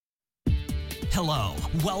Hello,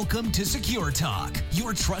 welcome to Secure Talk,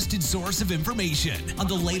 your trusted source of information on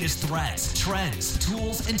the latest threats, trends,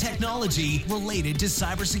 tools, and technology related to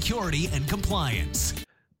cybersecurity and compliance.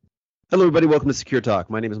 Hello, everybody. Welcome to Secure Talk.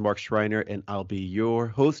 My name is Mark Schreiner, and I'll be your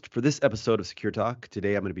host for this episode of Secure Talk.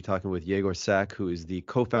 Today, I'm going to be talking with Yegor Sak, who is the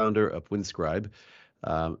co-founder of Windscribe,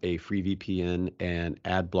 a free VPN and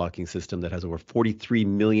ad blocking system that has over 43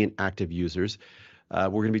 million active users. We're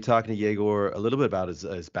going to be talking to Yegor a little bit about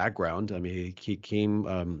his background. I mean, he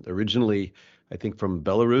came originally, I think, from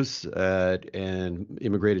Belarus and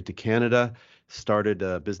immigrated to Canada, started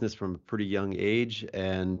a business from a pretty young age,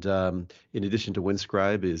 and in addition to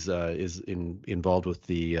Windscribe, is involved with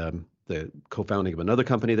the co-founding of another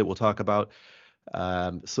company that we'll talk about.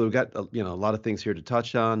 So we've got a lot of things here to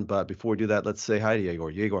touch on. But before we do that, let's say hi to Yegor.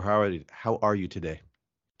 Yegor, how are you today?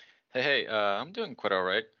 Hey, I'm doing quite all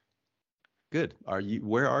right. Good.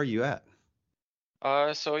 Where are you at?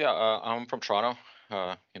 I'm from Toronto.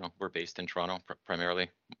 We're based in Toronto primarily.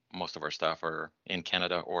 Most of our staff are in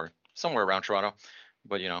Canada or somewhere around Toronto.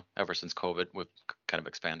 But, ever since COVID, we've kind of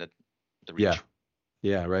expanded the reach.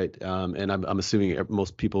 Yeah, right. And I'm assuming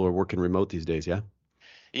most people are working remote these days, yeah?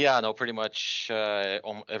 Yeah, no, pretty much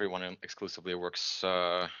everyone exclusively works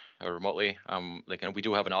remotely. And we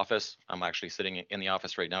do have an office. I'm actually sitting in the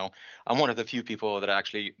office right now. I'm one of the few people that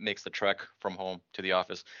actually makes the trek from home to the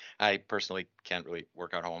office. I personally can't really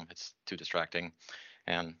work at home. It's too distracting.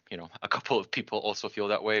 And, a couple of people also feel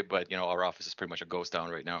that way, but, our office is pretty much a ghost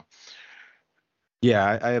town right now.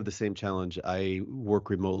 Yeah, I have the same challenge. I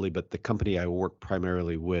work remotely, but the company I work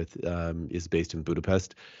primarily with is based in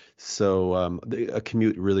Budapest. So a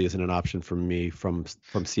commute really isn't an option for me from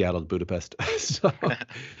Seattle to Budapest. So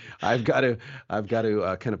I've got to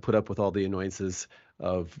kind of put up with all the annoyances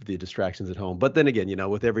of the distractions at home. But then again,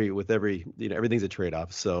 with every everything's a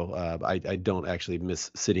trade-off. So I don't actually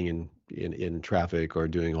miss sitting in traffic or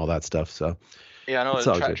doing all that stuff. So. Yeah, I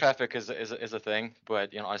know traffic is a thing,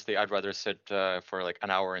 but honestly, I'd rather sit for like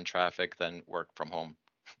an hour in traffic than work from home.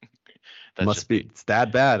 Must be. It's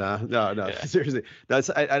that bad, huh? No, Yeah. Seriously. No,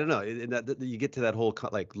 I don't know. You get to that whole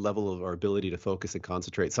level of our ability to focus and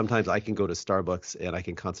concentrate. Sometimes I can go to Starbucks and I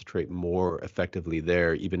can concentrate more effectively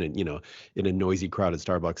there, even in a noisy, crowded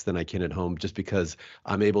Starbucks than I can at home, just because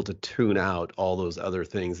I'm able to tune out all those other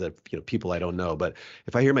things that people I don't know. But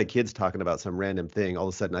if I hear my kids talking about some random thing, all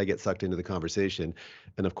of a sudden I get sucked into the conversation,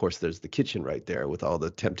 and of course there's the kitchen right there with all the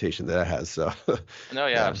temptation that it has. So. No,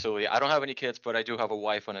 yeah, absolutely. I don't have any kids, but I do have a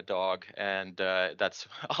wife and a dog, and that's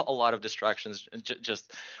a lot of distractions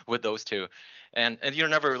just with those two. And you're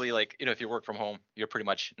never really if you work from home, you're pretty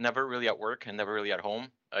much never really at work and never really at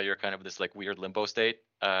home. You're kind of this weird limbo state.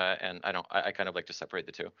 And I kind of like to separate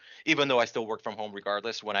the two, even though I still work from home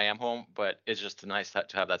regardless when I am home. But it's just nice to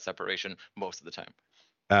have that separation most of the time.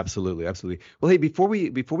 Absolutely. Well, hey, before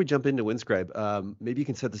we jump into Windscribe, maybe you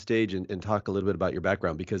can set the stage and talk a little bit about your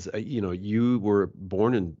background, because you were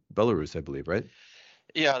born in Belarus, I believe, right?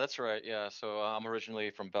 Yeah, that's right. Yeah, so I'm originally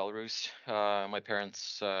from Belarus. My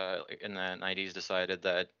parents in the 90s decided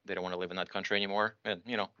that they don't want to live in that country anymore, and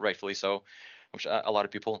rightfully so. Which a lot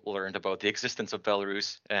of people learned about the existence of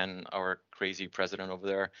Belarus and our crazy president over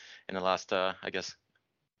there in the last, I guess,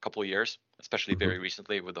 couple of years, especially very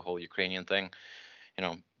recently with the whole Ukrainian thing.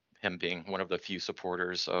 Him being one of the few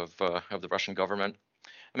supporters of the Russian government.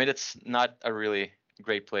 I mean, it's not a really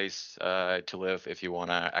great place to live if you want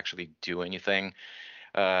to actually do anything,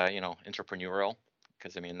 entrepreneurial.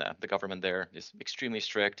 Because I mean, the government there is extremely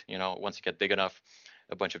strict. Once you get big enough,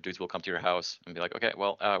 a bunch of dudes will come to your house and be like, okay,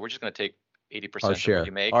 well, we're just going to take 80% of what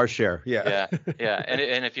you make. Our share, yeah. Yeah.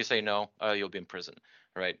 And if you say no, you'll be in prison,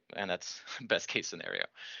 right? And that's best case scenario,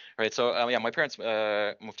 right? So my parents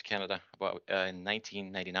moved to Canada about in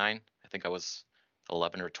 1999. I think I was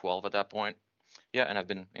 11 or 12 at that point. Yeah, and I've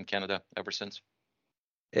been in Canada ever since.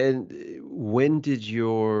 And when did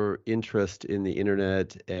your interest in the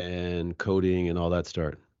internet and coding and all that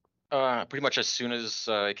start? Pretty much as soon as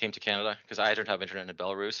I came to Canada, because I didn't have internet in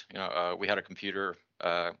Belarus. We had a computer,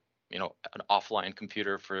 an offline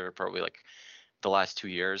computer for probably the last 2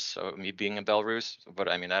 years of me being in Belarus. But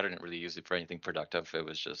I mean, I didn't really use it for anything productive. It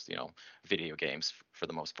was just, video games for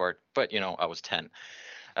the most part. But, I was 10.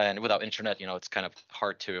 And without internet, it's kind of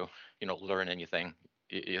hard to, learn anything.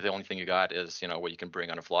 The only thing you got is, what you can bring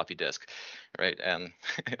on a floppy disk, right? And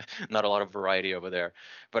not a lot of variety over there.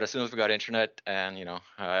 But as soon as we got internet and,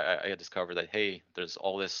 I discovered that, hey, there's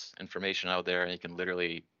all this information out there and you can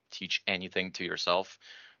literally teach anything to yourself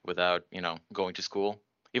without, going to school.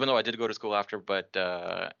 Even though I did go to school after, but,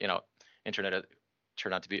 internet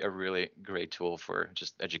turned out to be a really great tool for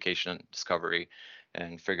just education and discovery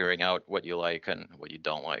and figuring out what you like and what you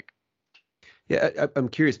don't like. Yeah, I'm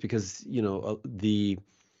curious because the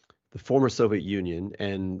former Soviet Union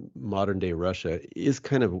and modern day Russia is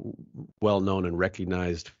kind of well known and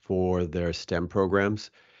recognized for their STEM programs.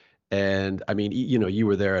 And I mean, you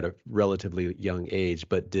were there at a relatively young age,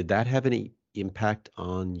 but did that have any impact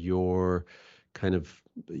on your kind of,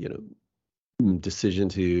 you know, decision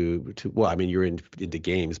to well, I mean, you're into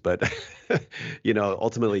games, but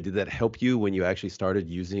ultimately, did that help you when you actually started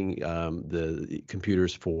using the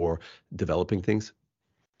computers for developing things?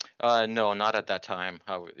 No, not at that time.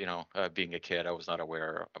 Being a kid, I was not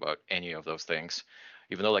aware about any of those things.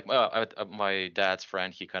 Even though, like, my dad's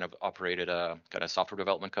friend, he kind of operated a kind of software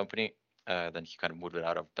development company. Then he kind of moved it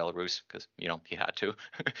out of Belarus because he had to,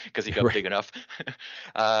 because he got Right. big enough.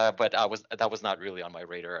 But that was not really on my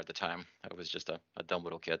radar at the time. I was just a dumb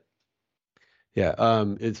little kid. Yeah,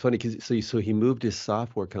 it's funny because so he moved his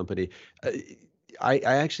software company. Uh, I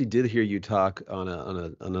actually did hear you talk on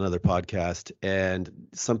another podcast, and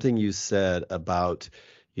something you said about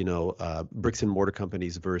bricks and mortar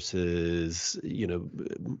companies versus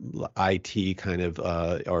IT kind of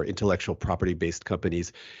or intellectual property based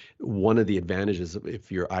companies. One of the advantages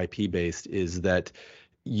if you're IP based is that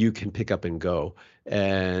you can pick up and go.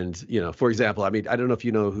 And for example, I mean, I don't know if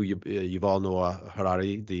you know who Yuval Noah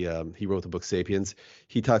Harari, he wrote the book *Sapiens*.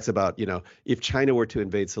 He talks about, if China were to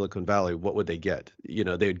invade Silicon Valley, what would they get? They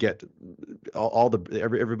would get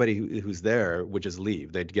everybody who's there would just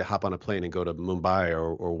leave. They'd hop on a plane and go to Mumbai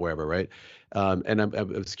or wherever, right? And I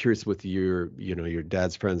was curious with your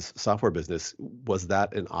dad's friend's software business, was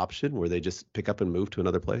that an option where they just pick up and move to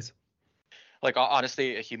another place? Like,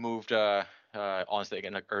 honestly, he moved honestly, like,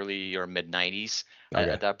 in the early or mid 90s Okay.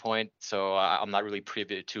 at that point. So I'm not really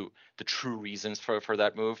privy to the true reasons for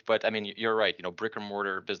that move. But I mean, you're right. Brick and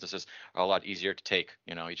mortar businesses are a lot easier to take.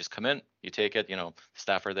 You just come in, you take it.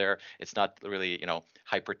 Staff are there. It's not really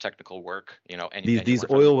hyper technical work. These Anyone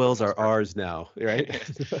oil for the wells are most part. ours now, right?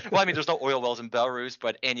 Well, I mean, there's no oil wells in Belarus,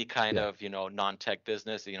 but any kind Yeah, of non-tech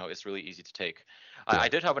business, it's really easy to take. I yeah.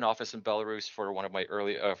 did have an office in Belarus for one of my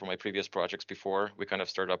for my previous projects before. We kind of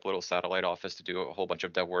started up a little satellite office to do a whole bunch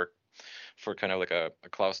of dev work for kind of like a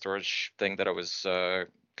cloud storage thing that I was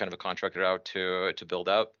kind of a contractor out to build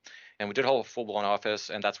out. And we did a whole full-blown office,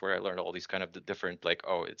 and that's where I learned all these kind of the different, like,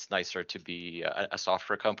 oh, it's nicer to be a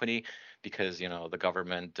software company because the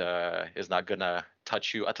government is not gonna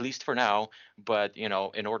touch you, at least for now. But in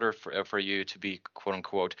order for you to be quote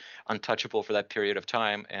unquote untouchable for that period of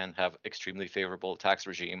time and have extremely favorable tax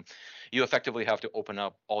regime, you effectively have to open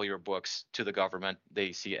up all your books to the government.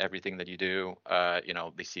 They see everything that you do.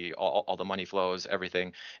 They see all the money flows,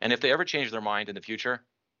 everything. And if they ever change their mind in the future,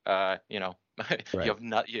 you Right. have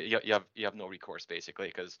not you have no recourse basically,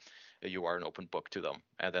 because you are an open book to them,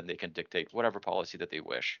 and then they can dictate whatever policy that they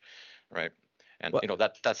wish, right? And Well,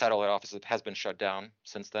 that satellite office has been shut down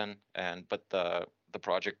since then. And but the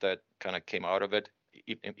project that kind of came out of it,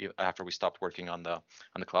 after we stopped working on the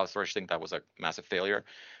cloud storage thing, that was a massive failure.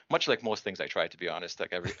 Much like most things I tried, to be honest.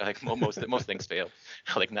 Like most things fail.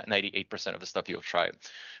 Like 98% of the stuff you've tried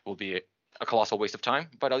will be a colossal waste of time,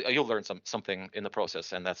 but you'll learn something in the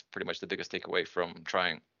process, and that's pretty much the biggest takeaway from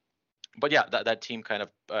trying. But yeah, that team kind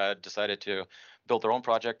of decided to build their own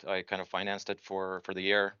project. I kind of financed it for the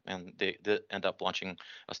year, and they end up launching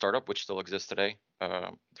a startup which still exists today.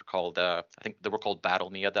 They're called I think they were called Battle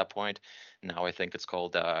Me at that point. Now I think it's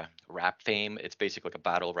called Rap Fame. It's basically like a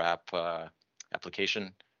battle rap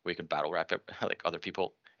application where you can battle rap like other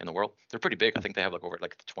people in the world. They're pretty big. I think they have like over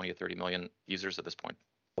like 20 or 30 million users at this point.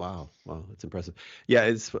 wow, that's impressive. Yeah,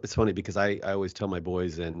 it's funny because I always tell my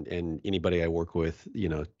boys and anybody I work with,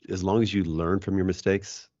 as long as you learn from your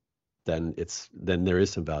mistakes, then there is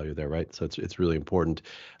some value there, right? So it's really important.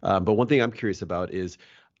 But one thing I'm curious about is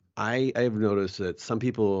I've noticed that some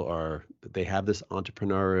people they have this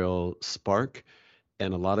entrepreneurial spark,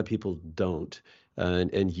 and a lot of people don't.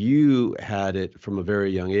 And you had it from a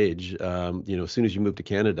very young age. As soon as you moved to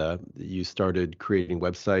Canada, you started creating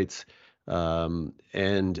websites.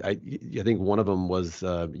 And I think one of them was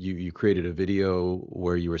you created a video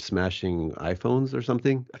where you were smashing iPhones or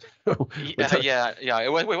something. Yeah, yeah.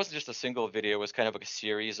 It wasn't just a single video. It was kind of like a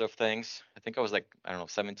series of things. I think I was like, I don't know,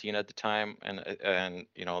 17 at the time, and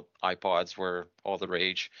iPods were all the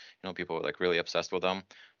rage. People were like really obsessed with them.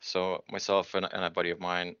 So myself and a buddy of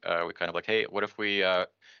mine, we kind of like, hey, what if we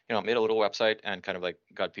made a little website and kind of like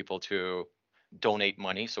got people to donate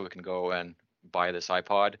money so we can go and buy this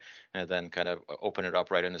iPod, and then kind of open it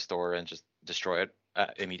up right in the store and just destroy it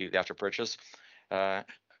immediately after purchase. Uh,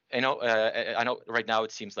 I know right now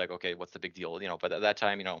it seems like, okay, what's the big deal? But at that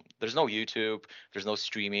time, there's no YouTube, there's no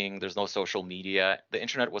streaming, there's no social media. The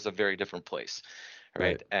internet was a very different place,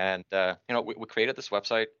 right? And we created this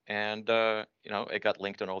website, and it got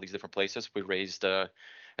linked on all these different places. We raised, I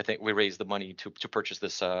think we raised the money to purchase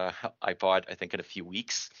this iPod, I think, in a few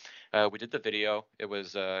weeks. We did the video. It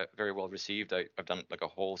was very well received. I've done like a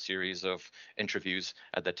whole series of interviews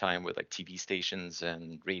at that time with like TV stations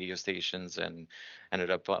and radio stations, and ended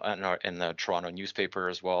up in the Toronto newspaper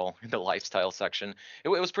as well, in the lifestyle section. It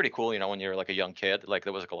was pretty cool, when you're like a young kid. Like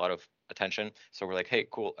there was like a lot of attention. So we're like, hey,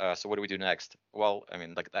 cool. So what do we do next? Well, I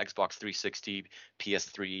mean, like the Xbox 360,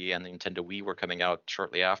 PS3, and the Nintendo Wii were coming out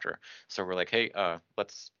shortly after. So we're like, hey,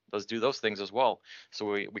 let's do those things as well. So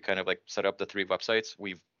we kind of like set up the 3 websites.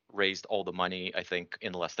 We've raised all the money, I think,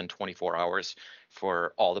 in less than 24 hours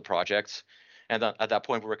for all the projects. And then at that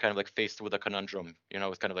point, we were kind of like faced with a conundrum.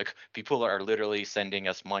 It's kind of like people are literally sending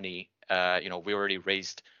us money. We already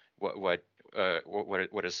raised what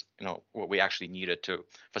is what we actually needed to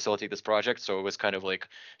facilitate this project. So it was kind of like,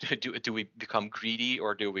 do we become greedy,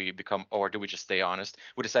 or do we just stay honest?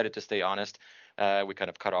 We decided to stay honest. We kind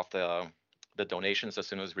of cut off the donations as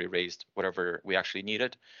soon as we raised whatever we actually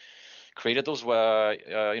needed. Created those,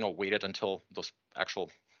 waited until those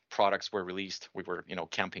actual products were released. We were,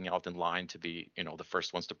 camping out in line to be, the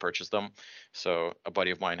first ones to purchase them. So a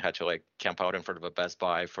buddy of mine had to like camp out in front of a Best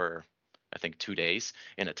Buy for, I think, 2 days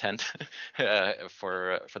in a tent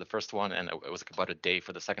for the first one, and it was like about a day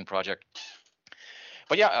for the second project.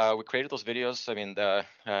 But yeah, we created those videos. I mean,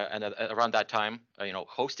 and around that time,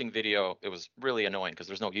 hosting video, it was really annoying because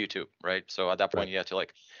there's no YouTube, right? So at that point, you had to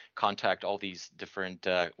like contact all these different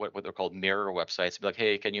what they're called mirror websites. Be like,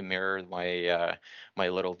 hey, can you mirror my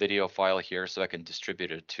little video file here so I can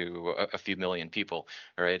distribute it to a few million people,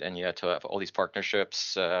 right? And you had to have all these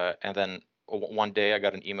partnerships, and then one day I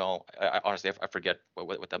got an email. Honestly, I forget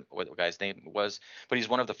what the guy's name was, but he's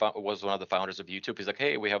one of the founders of YouTube. He's like,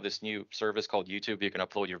 hey, we have this new service called YouTube. You can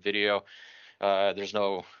upload your video. There's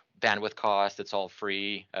no bandwidth cost. It's all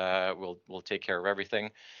free. We'll take care of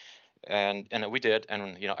everything. And we did.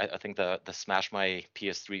 And I think the Smash My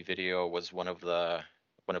PS3 video was one of the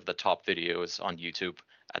top videos on YouTube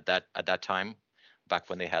at that time, back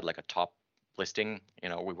when they had like a top listing.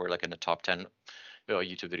 We were like in the top 10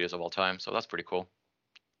 YouTube videos of all time. So that's pretty cool.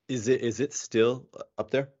 Is it still up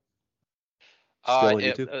there? Still on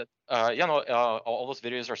YouTube? All those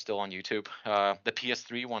videos are still on YouTube. The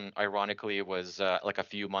PS3 one, ironically, was like a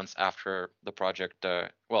few months after the project.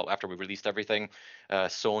 After we released everything,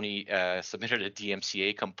 Sony submitted a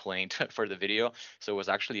DMCA complaint for the video, so it was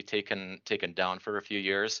actually taken down for a few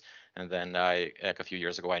years. And then a few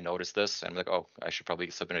years ago, I noticed this, and I'm like, oh, I should probably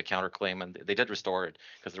submit a counterclaim. And they did restore it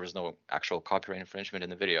because there was no actual copyright infringement in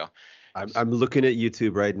the video. I'm looking at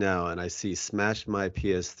YouTube right now, and I see Smash My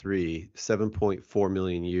PS3, 7.4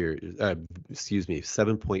 million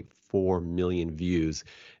 7.4 million views,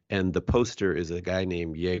 and the poster is a guy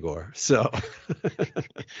named Yegor. So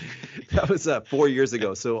that was 4 years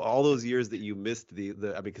ago. So all those years that you missed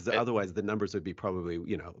because otherwise the numbers would be probably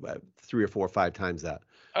 3 or 4 or 5 times that.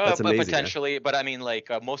 That's amazing. Potentially, but I mean, like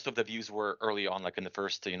most of the views were early on, like in the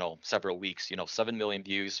first several weeks. 7 million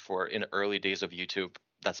views in early days of YouTube.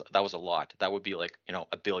 That was a lot. That would be like 1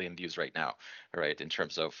 billion views right now, right? In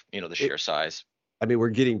terms of the sheer size. I mean, we're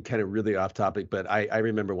getting kind of really off topic, but I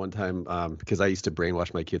remember one time because I used to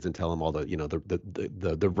brainwash my kids and tell them all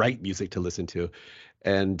the right music to listen to,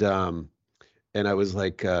 and I was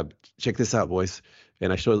like, check this out, boys.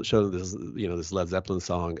 And I showed them this this Led Zeppelin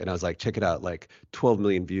song, and I was like, check it out, like 12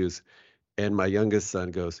 million views. And my youngest son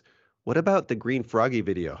goes, what about the Green Froggy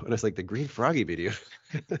video? And I was like, the Green Froggy video?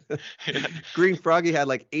 Green Froggy had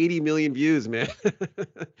like 80 million views, man.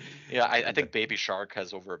 Yeah, I think Baby Shark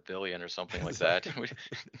has over 1 billion or something like that.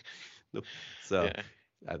 So yeah.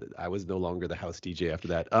 I was no longer the house DJ after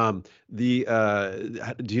that. Do you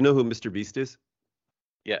know who Mr. Beast is?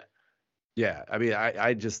 Yeah. Yeah, I mean,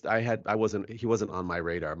 he wasn't on my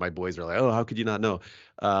radar. My boys are like, oh, how could you not know?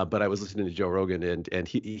 But I was listening to Joe Rogan, and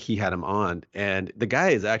he had him on, and the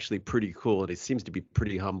guy is actually pretty cool, and he seems to be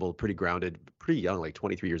pretty humble, pretty grounded, pretty young, like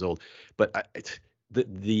 23 years old. But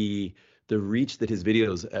the reach that his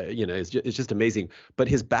videos, is just amazing. But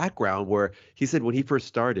his background, where he said when he first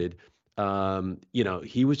started,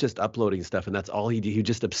 he was just uploading stuff, and that's all he did. He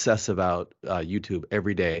just obsessed about YouTube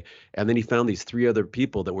every day. And then he found these 3 other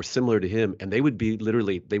people that were similar to him, and they would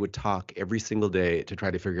talk every single day to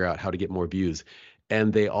try to figure out how to get more views.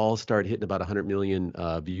 And they all started hitting about 100 million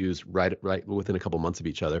views right within a couple months of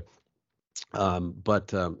each other. It's I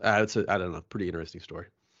don't know, pretty interesting story.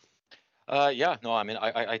 Yeah, no, I mean,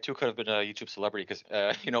 I too could have been a YouTube celebrity because,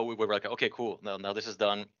 we were like, okay, cool. Now this is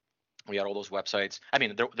done. We had all those websites. I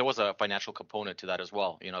mean, there was a financial component to that as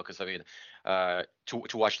well, because I mean,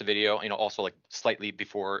 to watch the video, also like slightly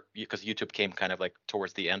before, because YouTube came kind of like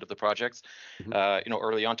towards the end of the projects, Mhm.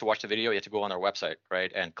 early on to watch the video, you had to go on our website,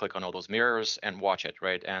 right, and click on all those mirrors and watch it,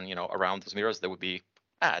 right, and around those mirrors there would be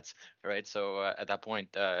ads, right? So at that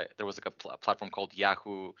point, there was like a platform called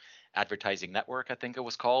Yahoo Advertising Network, I think it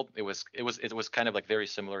was called. It was kind of like very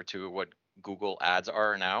similar to what Google Ads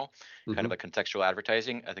are now, kind of Mhm. a contextual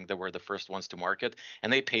advertising. I think they were the first ones to market,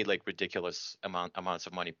 and they paid like ridiculous amounts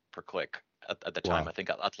of money per click at the time. Wow. I think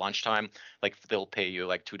at lunchtime, like they'll pay you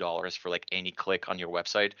like $2 for like any click on your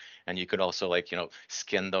website, and you could also like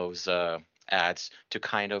skin those ads to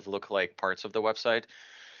kind of look like parts of the website.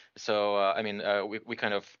 So I mean, we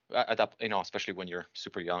kind of at that, especially when you're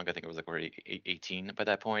super young. I think it was like already 18 by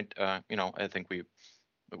that point. I think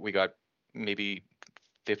we got maybe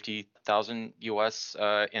 50,000 US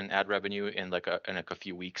in ad revenue in like a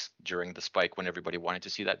few weeks during the spike when everybody wanted to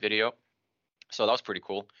see that video. So that was pretty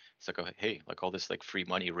cool. It's like, oh, hey, like all this like free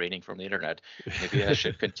money raining from the internet. Maybe I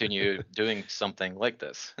should continue doing something like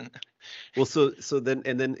this. Well, so then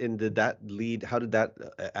and did that lead? How did that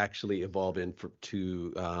actually evolve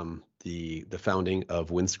to the founding of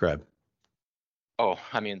Windscribe? Oh,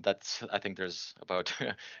 I mean, I think there's about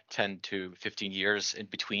 10 to 15 years in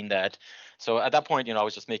between that. So at that point, I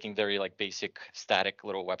was just making very like basic static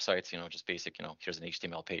little websites, just basic, here's an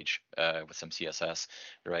HTML page with some CSS,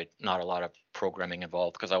 right? Not a lot of programming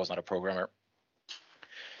involved because I was not a programmer.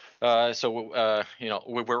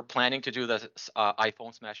 We were planning to do this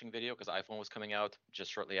iPhone smashing video because iPhone was coming out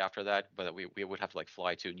just shortly after that, but we would have to like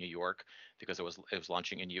fly to New York because it was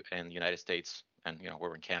launching in the United States, and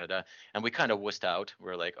we're in Canada, and we kind of wussed out.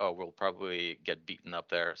 We're like, oh, we'll probably get beaten up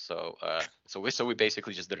there, so we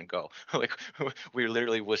basically just didn't go. Like we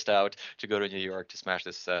literally wussed out to go to New York to smash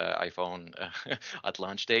this iPhone at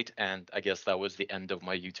launch date, and I guess that was the end of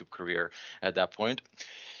my YouTube career at that point.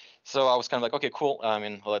 So I was kind of like, okay, cool. I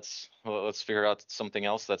mean, let's figure out something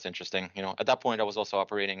else that's interesting. At that point, I was also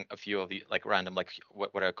operating a few of the like random like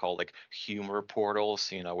what I call like humor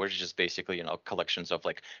portals. Which is just basically collections of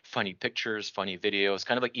like funny pictures, funny videos,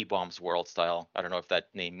 kind of like eBaum's World style. I don't know if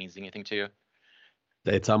that name means anything to you.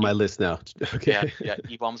 It's on my E- list now. yeah, Okay. yeah.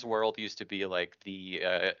 eBaum's World used to be like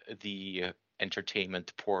the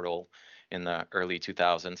entertainment portal in the early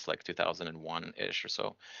 2000s, like 2001 ish or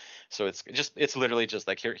so. So it's literally just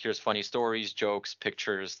like here's funny stories, jokes,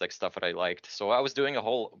 pictures, like stuff that I liked. So I was doing a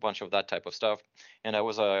whole bunch of that type of stuff, and I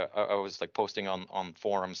was like posting on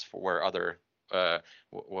forums for where other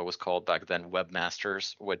what was called back then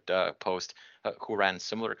webmasters would post who ran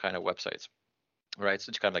similar kind of websites. Right,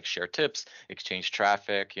 so to kind of like share tips, exchange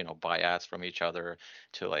traffic, buy ads from each other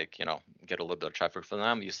to like, get a little bit of traffic from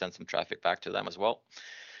them. You send some traffic back to them as well.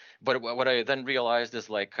 But what I then realized is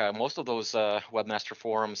like most of those webmaster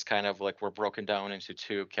forums kind of like were broken down into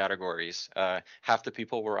two categories. Half the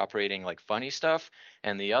people were operating like funny stuff,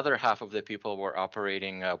 and the other half of the people were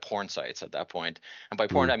operating porn sites at that point. And by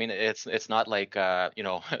porn, Mm. I mean it's not like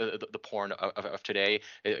the porn of today.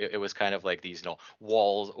 It was kind of like these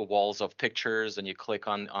walls of pictures, and you click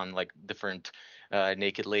on like different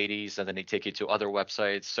naked ladies, and then they take you to other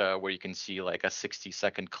websites where you can see like a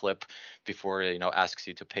 60-second clip before asks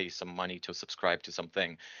you to pay some money to subscribe to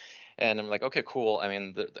something. And I'm like, okay, cool. I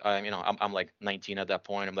mean, I'm like 19 at that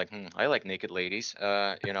point. I'm like, I like naked ladies.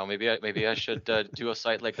 Maybe I should do a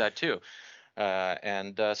site like that too.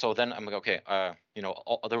 So then I'm like, okay,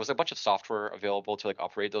 there was a bunch of software available to like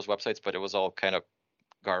operate those websites, but it was all kind of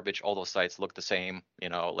garbage. All those sites look the same,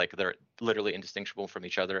 like they're literally indistinguishable from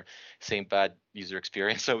each other. Same bad user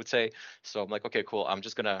experience, I would say. So I'm like, okay, cool. I'm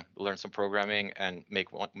just gonna learn some programming and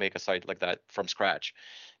make a site like that from scratch.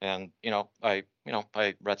 And I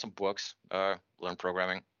read some books, learned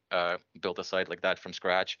programming, built a site like that from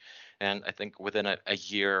scratch. And I think within a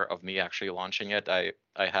year of me actually launching it, I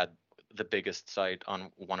had the biggest site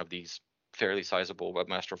on one of these fairly sizable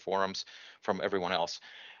webmaster forums from everyone else.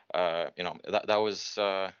 That was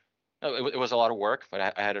it was a lot of work, but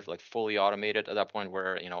I had it like fully automated at that point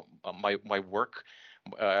where my work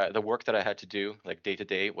the work that I had to do like day to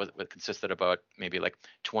day was consisted about maybe like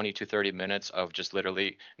 20 to 30 minutes of just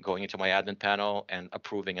literally going into my admin panel and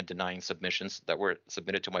approving and denying submissions that were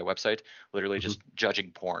submitted to my website, literally Mhm. just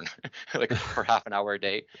judging porn like for half an hour a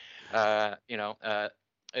day. uh, you know uh,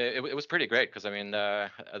 it was pretty great because I mean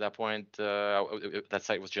at that point that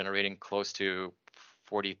site was generating close to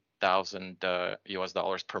 40,000 US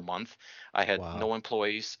dollars per month. I had Wow. no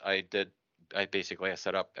employees. I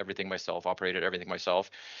set up everything myself, operated everything myself.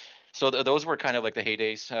 So those were kind of like the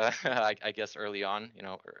heydays, I guess, early on,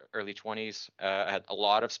 early 20s. I had a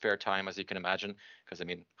lot of spare time, as you can imagine, because I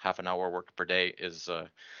mean, half an hour work per day is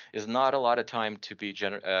not a lot of time to be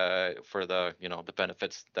for the the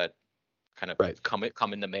benefits that kind of Right.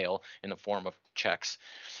 come in the mail in the form of checks.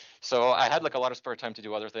 So I had like a lot of spare time to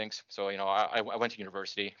do other things. So I went to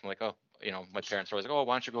university. I'm like, oh, my parents were always like, oh,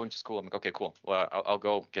 why don't you go into school? I'm like, okay, cool. Well, I'll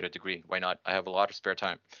go get a degree. Why not? I have a lot of spare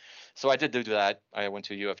time. So I did do that. I went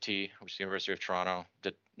to U of T, which is the University of Toronto.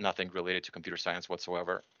 Did nothing related to computer science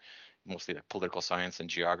whatsoever. Mostly like political science and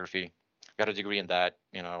geography. Got a degree in that.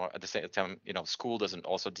 At the same time, school doesn't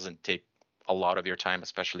take a lot of your time,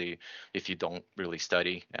 especially if you don't really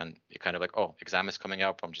study and you're kind of like, oh, exam is coming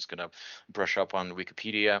up. I'm just gonna brush up on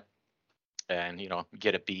Wikipedia and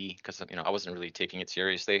get a B because I wasn't really taking it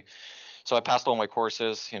seriously. So I passed all my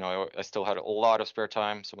courses. I still had a lot of spare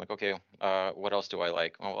time. So I'm like, okay, what else do I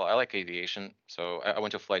like? Oh, well, I like aviation. So I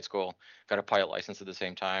went to flight school, got a pilot license at the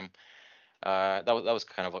same time. That was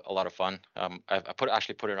kind of a lot of fun.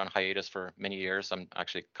 Actually put it on hiatus for many years. I'm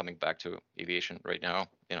actually coming back to aviation right now.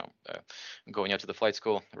 I'm going out to the flight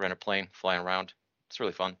school, rent a plane, flying around. It's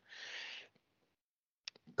really fun.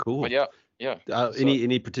 But Cool. yeah, yeah. So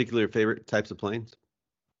Any particular favorite types of planes?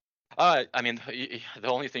 I mean, the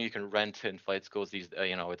only thing you can rent in flight schools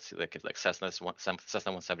it's like Cessna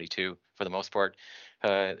 172 for the most part.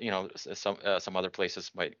 Some other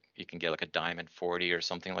places you can get like a Diamond 40 or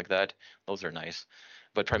something like that. Those are nice,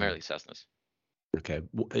 but Mhm. primarily Cessnas. Okay.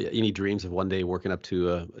 Any dreams of one day working up to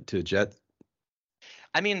a jet?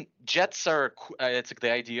 I mean, jets are it's like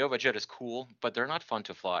the idea of a jet is cool, but they're not fun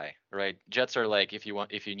to fly, right? Jets are like if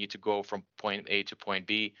you need to go from point A to point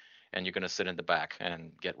B and you're gonna sit in the back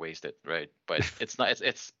and get wasted, right? But it's not.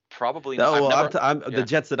 It's probably not. Oh I've well, never. the Yeah.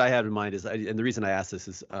 jets that I have in mind is, and the reason I ask this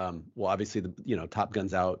is, well, obviously Top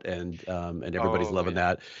Gun's out and everybody's Oh loving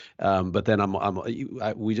yeah. that, but then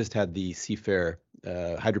we just had the Seafair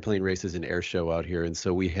hydroplane races and air show out here, and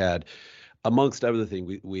so we had, amongst other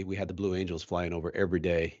things, we had the Blue Angels flying over every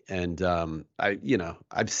day, and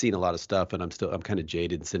I've seen a lot of stuff, and I'm kind of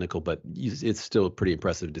jaded and cynical, but it's still pretty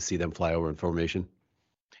impressive to see them fly over in formation.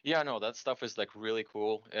 Yeah, no, that stuff is like really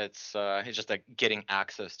cool. It's just like getting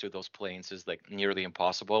access to those planes is like nearly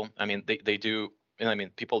impossible. I mean, they do. And I mean,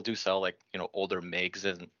 people do sell like older MiGs,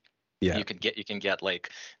 and Yeah. you can get like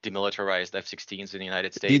demilitarized F-16s in the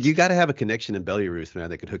United Dude, States. you got to have a connection in Belarus, man,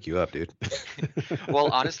 that could hook you up, dude. Well,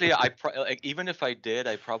 honestly, like even if I did,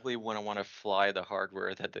 I probably wouldn't want to fly the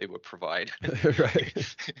hardware that they would provide,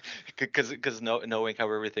 Right. because knowing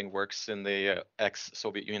how everything works in the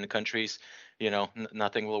ex-Soviet Union countries,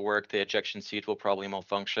 nothing will work. The ejection seat will probably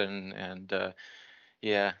malfunction, and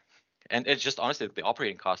yeah, and it's just honestly the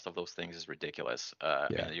operating cost of those things is ridiculous.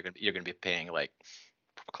 Yeah. You're gonna be paying like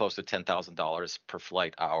close to $10,000 per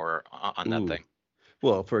flight hour on that Ooh. thing.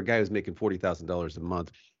 Well, for a guy who's making $40,000 a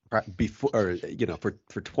month, before, or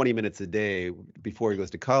for 20 minutes a day before he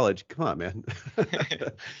goes to college, come on, man.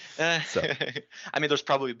 Eh, So, I mean, there's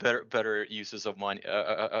probably better uses of money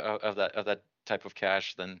of that type of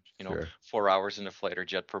cash than sure. 4 hours in a fighter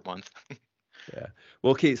jet per month. Yeah.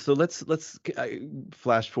 Well, okay, so let's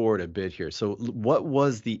flash forward a bit here. So, what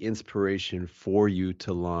was the inspiration for you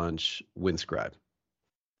to launch Windscribe?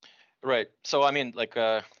 Right. So I mean, like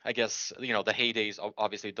I guess the heydays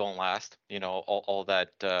obviously don't last. All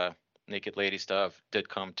that naked lady stuff did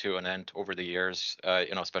come to an end over the years.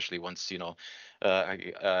 Especially once the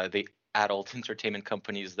adult entertainment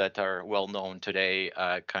companies that are well known today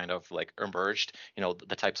kind of like emerged.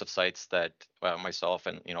 The types of sites that myself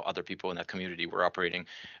and other people in that community were operating.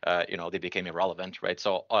 They became irrelevant, right?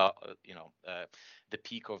 So the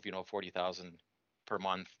peak of 40,000 per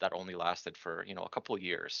month that only lasted for a couple of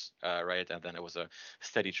years, right? And then it was a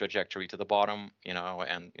steady trajectory to the bottom, and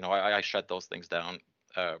I shut those things down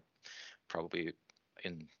probably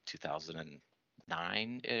in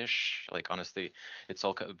 2009 ish. Like honestly, it's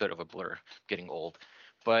all a bit of a blur, getting old.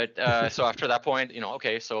 But so after that point,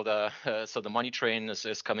 okay, so the money train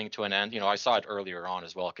is coming to an end. I saw it earlier on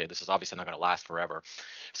as well. Okay, this is obviously not going to last forever.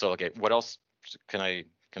 So okay, what else can I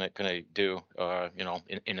do?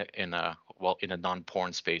 In a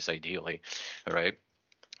non-porn space, ideally, right?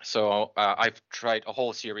 So I've tried a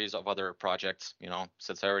whole series of other projects.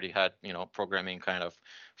 Since I already had programming kind of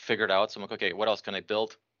figured out. So I'm like, okay, what else can I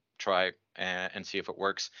build? Try and see if it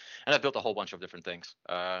works. And I built a whole bunch of different things.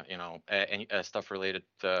 And stuff related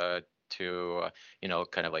to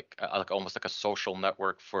kind of like almost like a social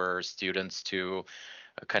network for students to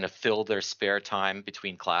kind of fill their spare time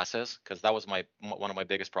between classes, because that was one of my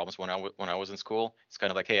biggest problems when I was in school. It's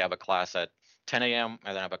kind of like, hey, I have a class at 10 a.m.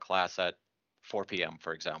 and then I have a class at 4 p.m.,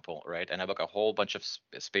 for example, right? And I book a whole bunch of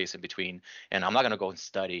space in between, and I'm not gonna go and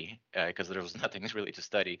study because there was nothing really to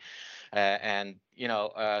study. And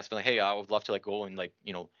it's been like, hey, I would love to like go and like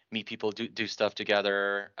meet people, do stuff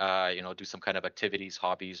together, do some kind of activities,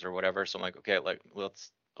 hobbies, or whatever. So I'm like, okay, like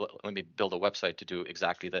let me build a website to do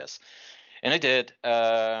exactly this. And I did.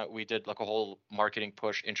 We did like a whole marketing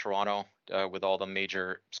push in Toronto with all the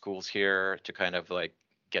major schools here to kind of like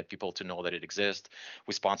get people to know that it exists.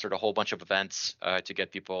 We sponsored a whole bunch of events to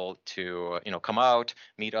get people to come out,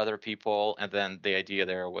 meet other people, and then the idea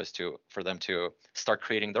there was for them to start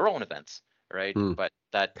creating their own events, right? Hmm. But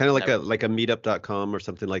that Kind of like never. a meetup.com or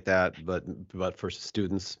something like that, but for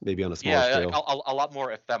students, maybe on a smaller Yeah, scale. a lot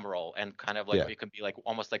more ephemeral and kind of like Yeah. it can be like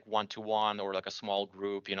almost like one-to-one or like a small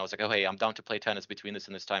group. It's like, oh hey, I'm down to play tennis between this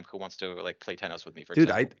and this time. Who wants to like play tennis with me, for Dude,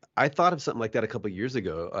 example? I thought of something like that a couple of years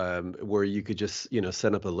ago, where you could just,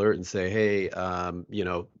 send up alert and say, hey,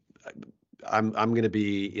 I'm going to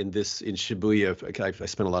be in Shibuya. I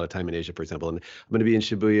spent a lot of time in Asia, for example, and I'm going to be in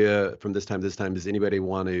Shibuya from this time to this time. Does anybody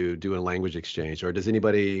want to do a language exchange, or does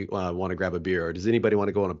anybody want to grab a beer, or does anybody want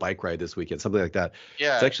to go on a bike ride this weekend? Something like that. It's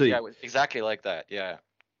Yeah, yeah, actually, it was exactly like that. Yeah.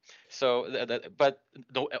 So, but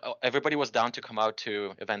everybody was down to come out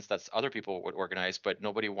to events that other people would organize, but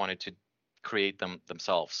nobody wanted to create them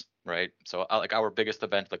themselves, right? So, like our biggest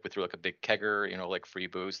event, like we threw like a big kegger, like free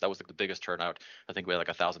booze. That was like the biggest turnout. I think we had like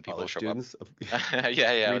 1,000 people college show up. students, Yeah,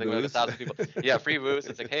 yeah, I free think we had like booze. 1,000 people. Yeah, free booze.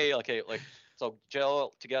 It's like, hey, okay, like so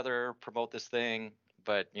gel together, promote this thing.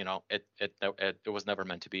 But it was never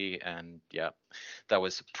meant to be, and yeah, that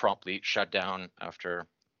was promptly shut down after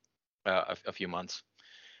a few months.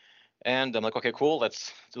 And I'm like, okay, cool.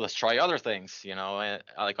 Let's try other things. And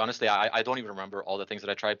like honestly, I don't even remember all the things that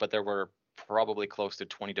I tried, but there were probably close to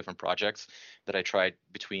 20 different projects that I tried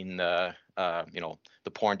between the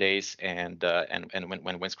porn days and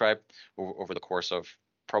when Winscribe over the course of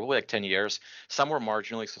probably like 10 years. Some were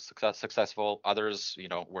marginally successful. Others,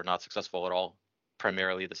 were not successful at all.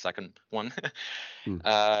 Primarily the second one. Hmm.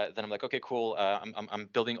 Then I'm like, okay, cool. I'm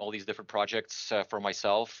building all these different projects for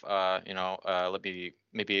myself. Let me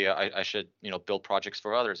maybe I should build projects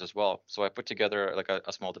for others as well. So I put together like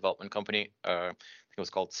a small development company. I think it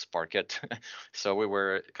was called Sparkit. So we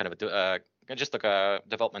were kind of just like a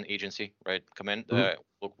development agency, right? Come in, Mhm.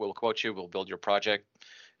 we'll quote you, we'll build your project,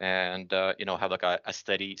 and have like a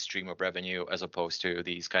steady stream of revenue as opposed to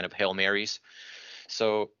these kind of Hail Marys.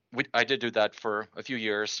 So I did do that for a few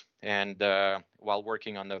years, and while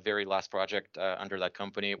working on the very last project under that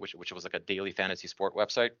company, which was like a daily fantasy sport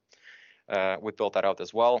website, we built that out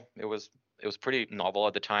as well. It was pretty novel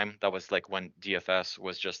at the time. That was like when DFS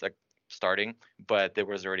was just like starting, but there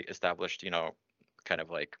was already established, kind of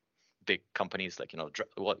like big companies like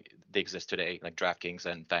they exist today, like DraftKings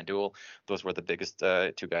and FanDuel. Those were the biggest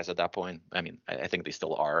two guys at that point. I mean, I think they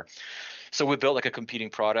still are. So we built like a competing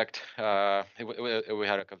product. We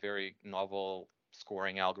had like a very novel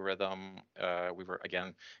scoring algorithm. We were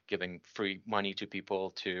again giving free money to people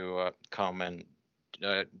to come and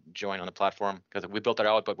join on the platform because we built it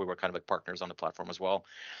out, but we were kind of like partners on the platform as well.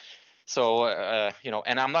 So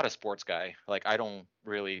and I'm not a sports guy. Like I don't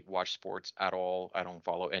really watch sports at all. I don't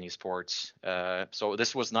follow any sports. So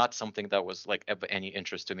this was not something that was like of any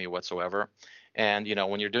interest to me whatsoever. And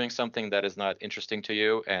when you're doing something that is not interesting to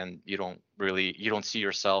you and you don't see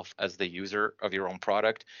yourself as the user of your own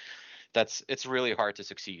product, it's really hard to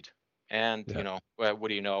succeed. And Yeah. what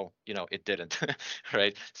do you know? It didn't,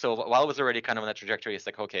 right? So while I was already kind of on that trajectory, it's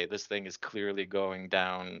like, okay, this thing is clearly going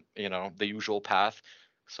down, the usual path.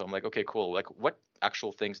 So I'm like, okay, cool. Like, what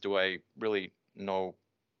actual things do I really know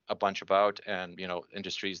a bunch about, and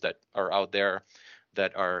industries that are out there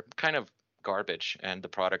that are kind of garbage, and the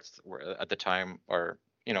products were at the time are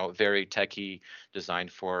very techy,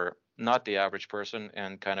 designed for not the average person,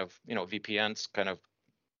 and kind of VPNs kind of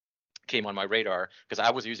came on my radar because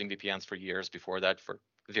I was using VPNs for years before that for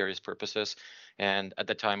various purposes. And at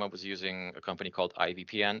the time, I was using a company called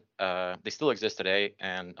iVPN. They still exist today.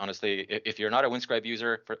 And honestly, if you're not a Winscribe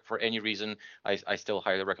user for any reason, I still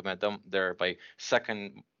highly recommend them. They're my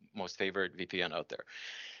second most favorite VPN out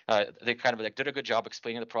there. They kind of like did a good job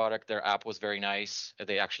explaining the product. Their app was very nice.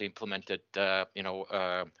 They actually implemented,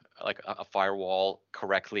 like a firewall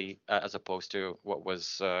correctly, as opposed to what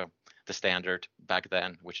was the standard back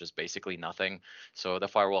then, which is basically nothing. So the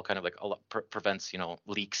firewall kind of like prevents,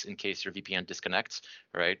 leaks in case your VPN disconnects,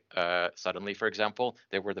 right? Suddenly, for example,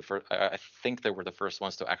 they were the first. I think they were the first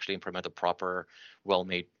ones to actually implement a proper,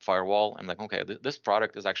 well-made firewall. I'm like, okay, this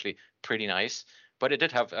product is actually pretty nice, but it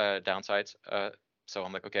did have downsides. So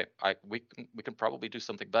I'm like, okay, we can probably do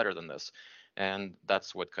something better than this, and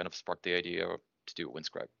that's what kind of sparked the idea to do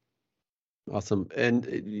Winscribe. Awesome. And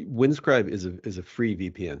Windscribe is a free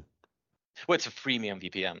VPN. Well, it's a freemium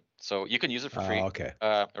VPN, so you can use it for free. Okay.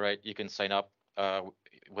 Right? You can sign up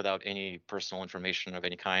without any personal information of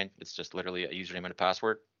any kind. It's just literally a username and a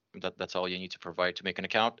password. That's all you need to provide to make an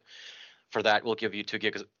account. For that, we'll give you 2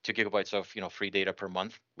 gigabytes of free data per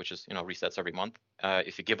month, which is resets every month.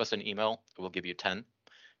 If you give us an email, we'll give you 10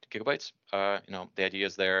 gigabytes. The idea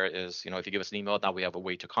is if you give us an email, now we have a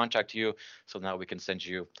way to contact you. So now we can send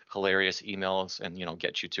you hilarious emails and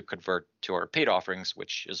get you to convert to our paid offerings,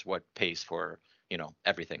 which is what pays for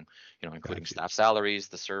everything, including Gotcha. staff salaries,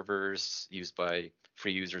 the servers used by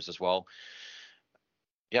free users as well.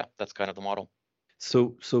 Yeah, that's kind of the model.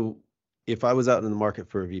 So if I was out in the market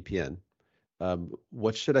for a VPN,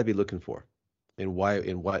 what should I be looking for, and why?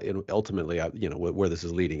 And ultimately, where this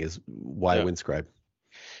is leading is why Yeah. Windscribe.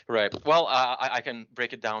 Right. Well, I can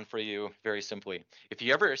break it down for you very simply. If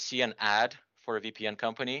you ever see an ad for a VPN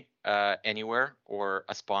company anywhere, or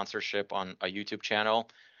a sponsorship on a YouTube channel,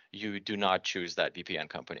 you do not choose that VPN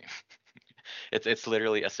company. It's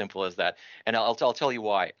literally as simple as that. And I'll tell you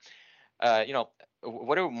why.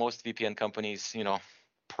 What do most VPN companies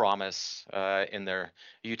promise in their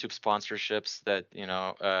YouTube sponsorships? That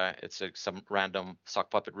it's some random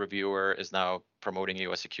sock puppet reviewer is now promoting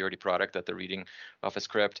you a security product that they're reading off a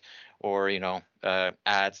script, or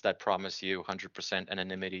ads that promise you 100%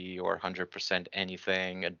 anonymity or 100%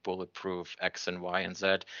 anything and bulletproof X and Y and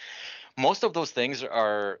Z. Most of those things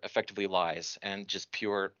are effectively lies and just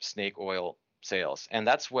pure snake oil sales. And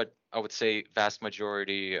that's what I would say vast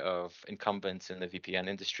majority of incumbents in the VPN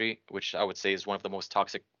industry, which I would say is one of the most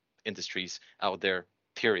toxic industries out there,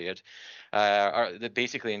 period, are that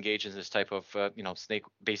basically engage in this type of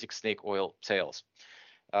basic snake oil sales.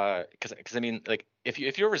 Because I mean, like,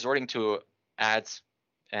 if you're resorting to ads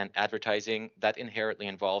and advertising, that inherently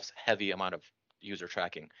involves heavy amount of user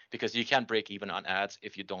tracking, because you can't break even on ads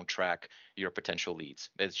if you don't track your potential leads.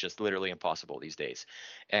 It's just literally impossible these days.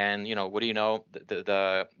 And what do you know?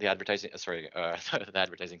 The advertising, the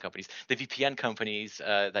advertising companies, the VPN companies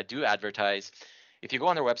that do advertise, if you go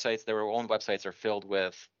on their websites, their own websites are filled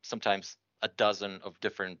with sometimes a dozen of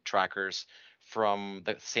different trackers from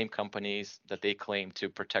the same companies that they claim to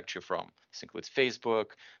protect you from. This includes Facebook,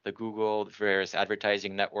 the Google, the various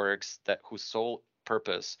advertising networks whose sole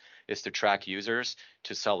purpose is to track users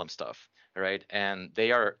to sell them stuff, right? And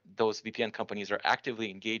those VPN companies are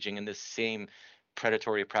actively engaging in the same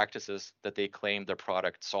predatory practices that they claim their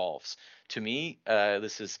product solves. To me,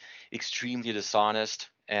 this is extremely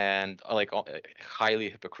dishonest and highly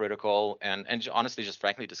hypocritical and honestly just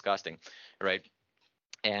frankly disgusting, right?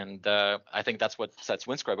 And I think that's what sets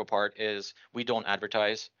Windscribe apart is we don't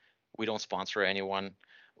advertise, we don't sponsor anyone,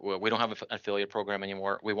 we don't have an affiliate program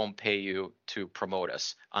anymore. We won't pay you to promote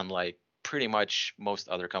us, unlike pretty much most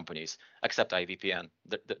other companies, except IVPN.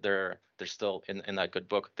 They're still in that good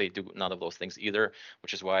book. They do none of those things either,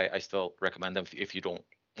 which is why I still recommend them if you don't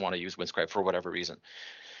want to use Windscribe for whatever reason.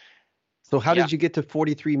 So how did you get to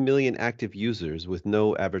 43 million active users with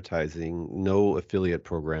no advertising, no affiliate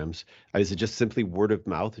programs? Is it just simply word of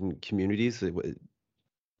mouth and communities?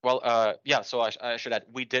 Well, yeah. So I should add,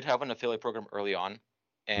 we did have an affiliate program early on,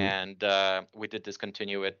 and we did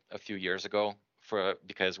discontinue it a few years ago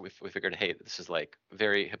because we figured, hey, this is like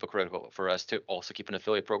very hypocritical for us to also keep an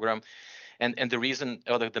affiliate program. And the reason,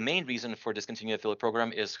 or the main reason for discontinuing the affiliate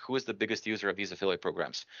program is who is the biggest user of these affiliate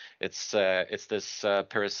programs? It's this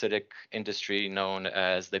parasitic industry known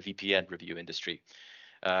as the VPN review industry.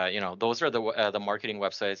 Those are the marketing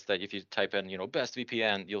websites that if you type in, best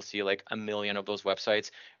VPN, you'll see like a million of those websites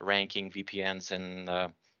ranking VPNs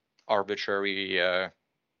in arbitrary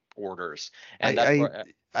orders. And that's where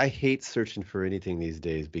I hate searching for anything these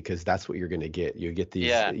days because that's what you're going to get. You get these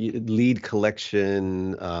Yeah. lead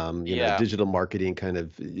collection, Yeah. digital marketing kind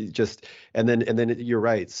of and then you're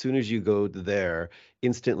right. As soon as you go there,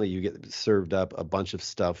 instantly you get served up a bunch of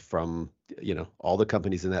stuff from, all the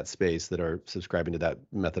companies in that space that are subscribing to that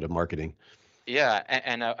method of marketing. Yeah,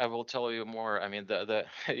 and I will tell you more. I mean, the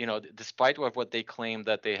despite what they claim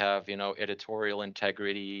that they have, editorial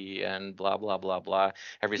integrity and blah blah blah blah,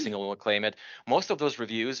 every single one will claim it. Most of those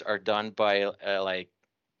reviews are done by like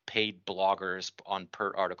paid bloggers on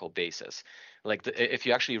per article basis. Like if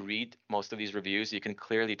you actually read most of these reviews, you can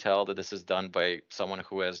clearly tell that this is done by someone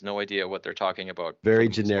who has no idea what they're talking about. Very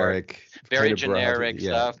generic, Very kind of broad, generic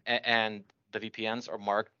yeah. stuff, and the VPNs are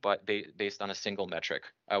marked but based on a single metric.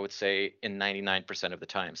 I would say in 99% of the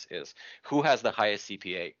times is who has the highest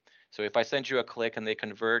CPA. So if I send you a click and they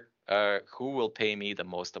convert, who will pay me the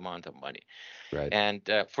most amount of money? Right. And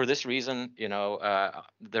for this reason,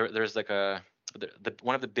 there's like a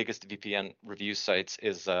one of the biggest VPN review sites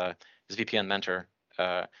is VPN Mentor,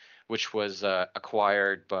 which was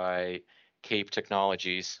acquired by Cape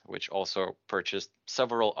Technologies, which also purchased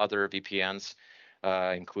several other VPNs,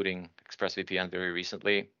 including ExpressVPN very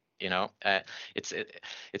recently.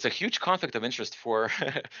 It's a huge conflict of interest for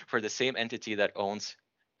for the same entity that owns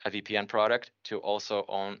a VPN product to also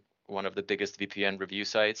own one of the biggest VPN review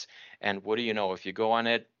sites. And what do you know? If you go on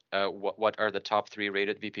it, what are the top 3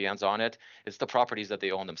 rated VPNs on it? It's the properties that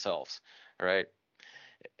they own themselves, right?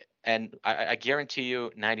 And I guarantee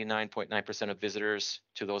you 99.9% of visitors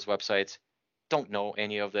to those websites don't know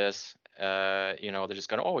any of this. They're just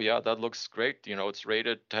going, oh yeah, that looks great. It's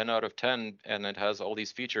rated 10 out of 10 and it has all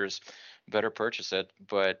these features. Better purchase it.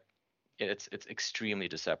 But it's extremely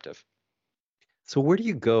deceptive. So where do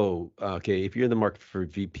you go? Okay, if you're in the market for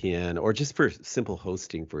VPN or just for simple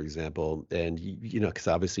hosting, for example, and because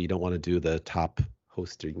obviously you don't want to do the top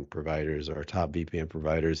hosting providers or top VPN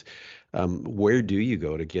providers, where do you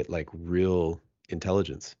go to get like real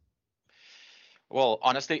intelligence? Well,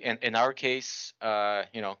 honestly, in our case,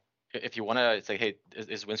 if you want to say, hey,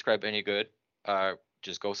 is Windscribe any good?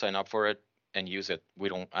 Just go sign up for it and use it. We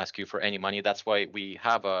don't ask you for any money. That's why we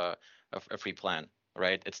have a free plan,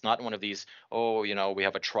 right? It's not one of these, oh, we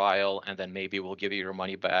have a trial and then maybe we'll give you your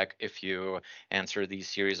money back if you answer these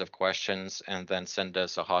series of questions and then send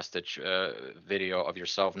us a hostage video of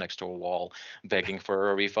yourself next to a wall begging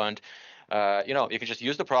for a refund. You can just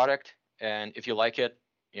use the product, and if you like it,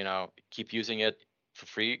 keep using it for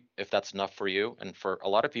free if that's enough for you. And for a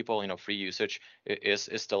lot of people, free usage is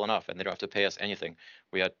still enough, and they don't have to pay us anything.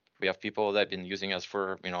 We have people that have been using us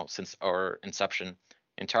for since our inception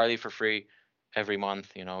entirely for free every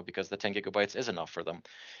month, because the 10 gigabytes is enough for them.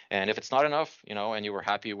 And if it's not enough, and you were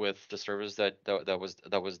happy with the service that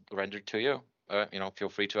was rendered to you, feel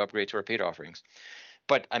free to upgrade to our paid offerings.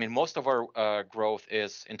 But I mean, most of our growth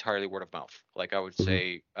is entirely word of mouth. Like I would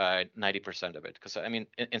say 90% of it. Because I mean,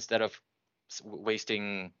 instead of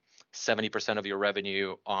wasting 70% of your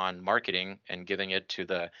revenue on marketing and giving it to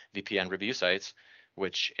the VPN review sites,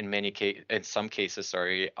 which in some cases,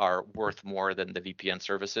 are worth more than the VPN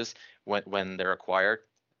services when they're acquired,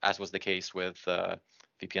 as was the case with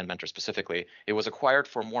VPN Mentor specifically. It was acquired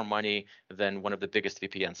for more money than one of the biggest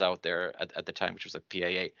VPNs out there at the time, which was a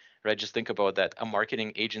PAA, right? Just think about that. A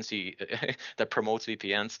marketing agency that promotes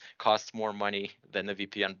VPNs costs more money than the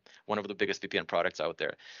VPN, one of the biggest VPN products out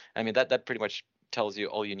there. I mean, that pretty much tells you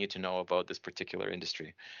all you need to know about this particular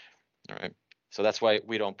industry, all right? So that's why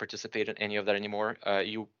we don't participate in any of that anymore.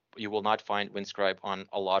 You will not find Windscribe on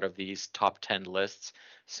a lot of these top 10 lists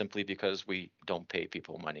simply because we don't pay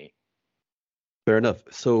people money. Fair enough.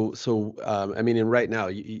 So I mean, and right now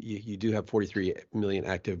you do have 43 million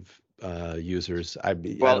active users. I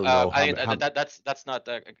don't know. That's not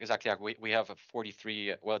exactly accurate. We have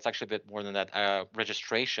 43. Well, it's actually a bit more than that.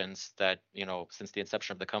 Registrations that since the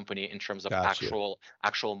inception of the company, in terms of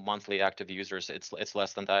actual monthly active users, it's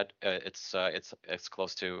less than that. It's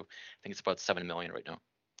close to, I think it's about 7 million right now.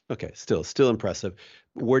 Okay, still impressive.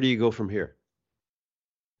 Where do you go from here?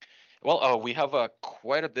 Well, we have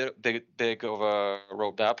quite a big of a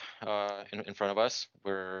roadmap in front of us.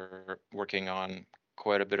 We're working on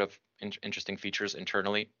quite a bit of interesting features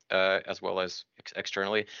internally as well as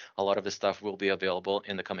externally. A lot of this stuff will be available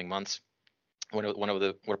in the coming months. One of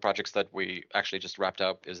the projects that we actually just wrapped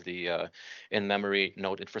up is the in-memory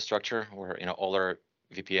node infrastructure, where all our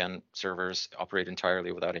VPN servers operate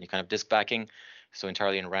entirely without any kind of disk backing, so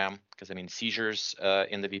entirely in RAM. Because I mean, seizures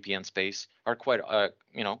in the VPN space are quite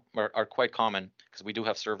quite common, because we do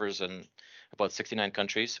have servers in about 69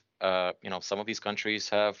 countries. Some of these countries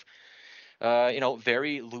have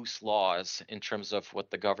very loose laws in terms of what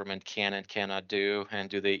the government can and cannot do, and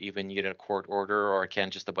do they even need a court order, or can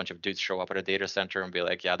just a bunch of dudes show up at a data center and be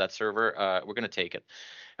like, yeah, that server, we're going to take it.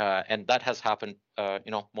 And that has happened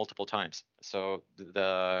multiple times. So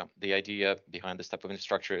the idea behind this type of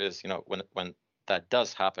infrastructure is when that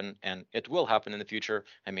does happen, and it will happen in the future,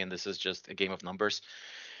 I mean, this is just a game of numbers.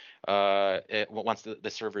 Once the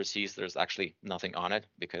server sees there's actually nothing on it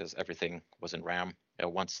because everything was in RAM,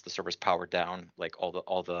 once the server's powered down, like all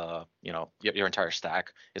the your entire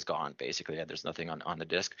stack is gone basically, and there's nothing on the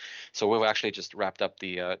disk. So we've actually just wrapped up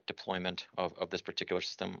the deployment of this particular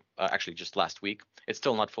system actually just last week. It's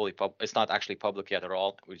still not fully it's not actually public yet at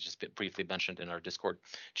all. We just briefly mentioned in our Discord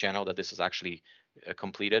channel that this is actually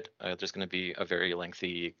completed. There's going to be a very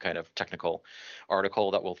lengthy kind of technical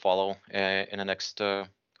article that will follow in the next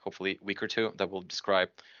hopefully week or two, that will describe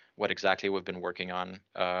what exactly we've been working on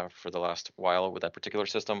for the last while with that particular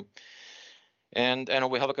system. And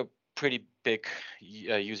we have like a pretty big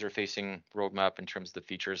user-facing roadmap in terms of the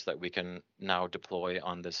features that we can now deploy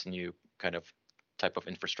on this new kind of type of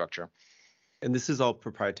infrastructure. And this is all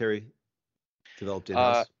proprietary, developed Uh,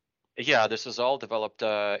 in-house? yeah, this is all developed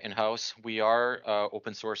in-house. We are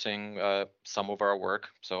open sourcing some of our work.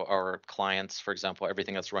 So our clients, for example,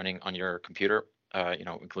 everything that's running on your computer,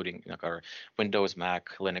 including our Windows, Mac,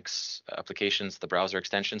 Linux applications, the browser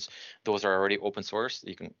extensions, those are already open source.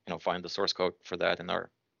 You can find the source code for that in our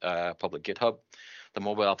public GitHub. The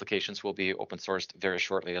mobile applications will be open sourced very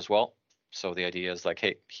shortly as well. So the idea is like,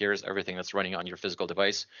 hey, here's everything that's running on your physical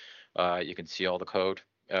device. You can see all the code.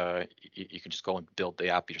 You can just go and build the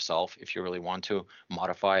app yourself if you really want to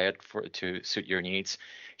modify it to suit your needs.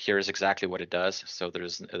 Here's exactly what it does. So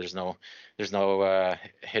there's no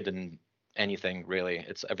hidden anything really.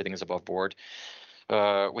 Everything is above board.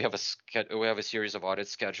 We have a series of audits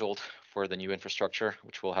scheduled for the new infrastructure,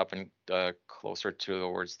 which will happen closer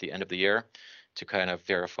towards the end of the year, to kind of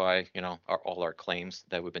verify all our claims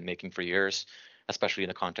that we've been making for years, especially in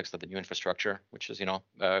the context of the new infrastructure, which is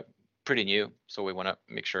pretty new. So we want to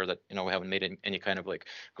make sure that we haven't made any kind of like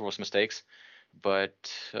gross mistakes. But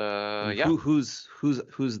yeah. Who's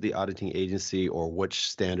the auditing agency, or which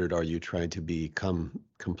standard are you trying to become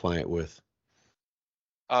compliant with?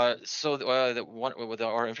 So the one with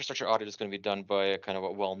our infrastructure audit is going to be done by a kind of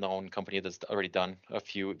a well-known company that's already done a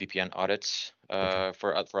few VPN audits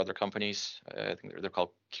for other companies. I think they're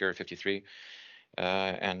called Cure 53.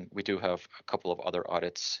 And we do have a couple of other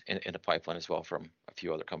audits in the pipeline as well from a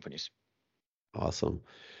few other companies. Awesome.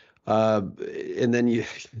 And then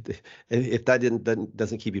if that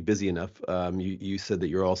doesn't keep you busy enough, you said that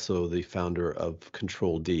you're also the founder of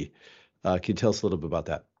Control D. Can you tell us a little bit about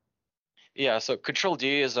that? Yeah, so Control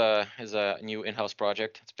D is a new in-house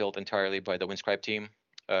project. It's built entirely by the Windscribe team.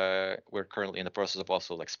 We're currently in the process of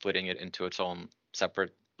also like splitting it into its own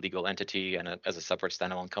separate legal entity and as a separate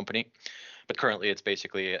standalone company. But currently, it's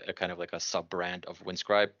basically a kind of like a sub-brand of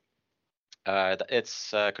Windscribe.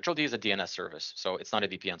 Control D is a DNS service, so it's not a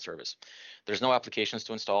VPN service. There's no applications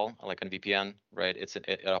to install like on VPN, right?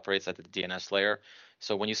 It operates at the DNS layer.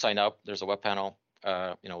 So when you sign up, there's a web panel.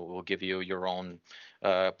 We'll give you your own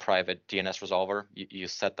private DNS resolver. You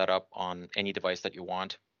set that up on any device that you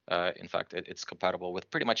want. In fact, it's compatible with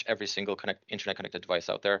pretty much every single internet-connected device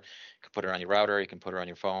out there. You can put it on your router, you can put it on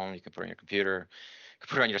your phone, you can put it on your computer, you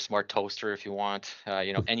can put it on your smart toaster if you want.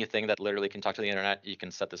 Anything that literally can talk to the internet, you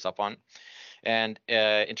can set this up on. And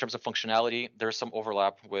in terms of functionality, there's some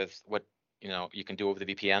overlap with what you can do over the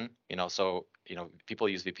VPN. So people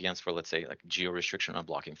use VPNs for, let's say, like geo restriction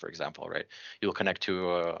unblocking, for example, right? You'll connect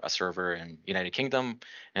to a server in United Kingdom,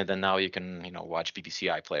 and then now you can watch BBC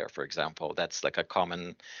iPlayer, for example. That's like a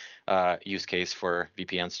common use case for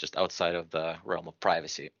VPNs just outside of the realm of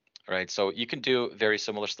privacy. Right, so you can do very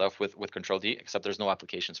similar stuff with Control D, except there's no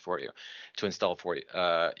applications for you to install for you.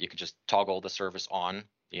 You can just toggle the service on,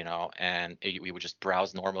 and we would just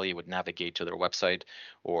browse normally. You would navigate to their website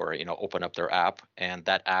or open up their app, and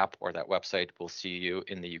that app or that website will see you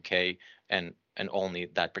in the UK and only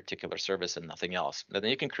that particular service and nothing else. And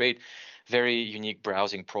then you can create very unique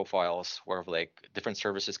browsing profiles where like different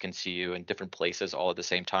services can see you in different places all at the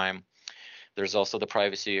same time. There's also the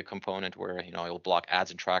privacy component where it'll block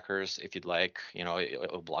ads and trackers if you'd like.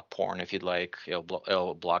 It'll block porn if you'd like.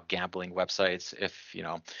 It'll block gambling websites if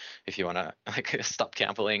you want to like stop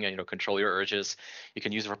gambling and control your urges. You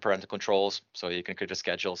can use it for parental controls, so you can create a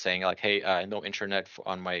schedule saying like, hey, no internet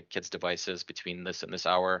on my kids' devices between this and this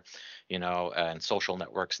hour. And social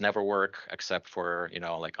networks never work except for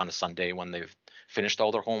like on a Sunday when they've finished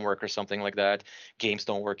all their homework or something like that. Games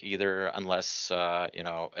don't work either unless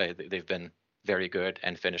they've been very good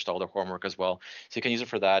and finished all their homework as well. So you can use it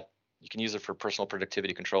for that. You can use it for personal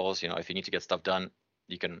productivity controls. If you need to get stuff done,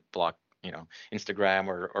 you can block Instagram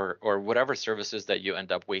or whatever services that you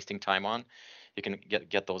end up wasting time on. You can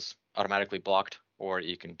get those automatically blocked, or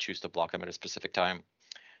you can choose to block them at a specific time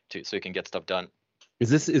so you can get stuff done.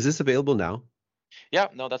 Is this available now? Yeah,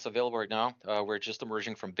 no, that's available right now. We're just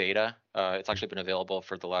emerging from beta. It's actually been available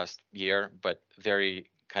for the last year, but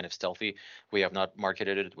very kind of stealthy. We have not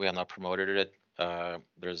marketed it. We have not promoted it.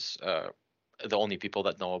 There's the only people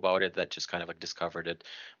that know about it that just kind of like discovered it,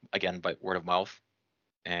 again, by word of mouth.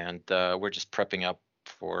 And we're just prepping up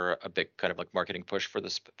for a big kind of like marketing push for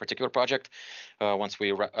this particular project. Once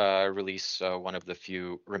we release one of the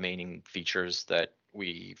few remaining features that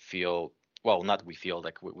we feel, well, not we feel,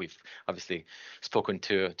 like we've obviously spoken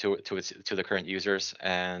to the current users,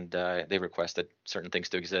 and they requested certain things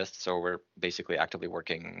to exist. So we're basically actively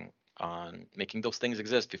working on making those things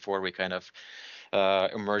exist before we kind of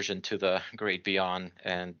emerge into the great beyond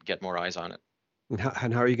and get more eyes on it.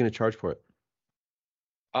 And how are you going to charge for it?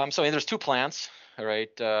 So I mean, there's two plans, all right?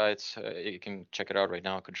 It's you can check it out right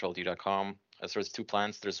now, controlD.com. So there's two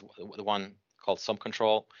plans. There's the one called Some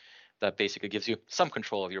Control that basically gives you some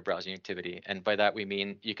control of your browsing activity. And by that we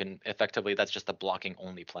mean you can effectively, that's just a blocking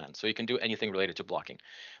only plan. So you can do anything related to blocking,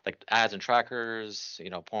 like ads and trackers,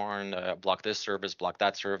 porn, block this service, block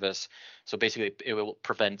that service. So basically it will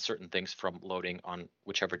prevent certain things from loading on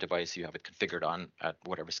whichever device you have it configured on at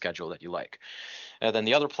whatever schedule that you like. And then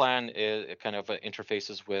the other plan is it kind of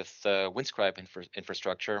interfaces with Windscribe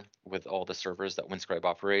infrastructure with all the servers that Windscribe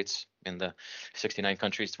operates in the 69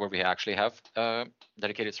 countries where we actually have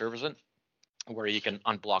dedicated servers in, where you can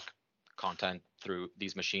unblock content through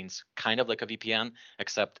these machines, kind of like a VPN,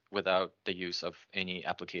 except without the use of any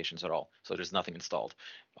applications at all. So there's nothing installed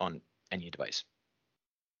on any device.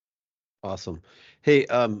 Awesome. Hey,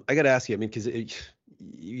 I got to ask you, I mean, because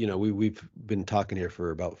we've been talking here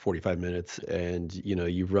for about 45 minutes, and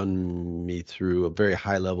you've run me through a very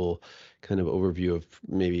high level kind of overview of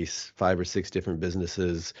maybe 5 or 6 different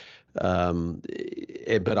businesses,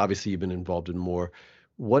 but obviously you've been involved in more.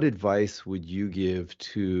 What advice would you give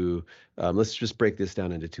to, let's just break this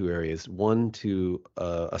down into 2 areas. One, to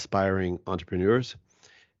aspiring entrepreneurs,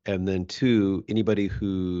 and then 2, anybody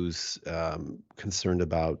who's concerned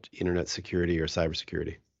about internet security or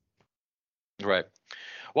cybersecurity. Right.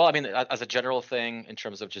 Well, I mean, as a general thing, in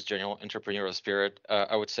terms of just general entrepreneurial spirit,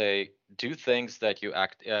 I would say do things that you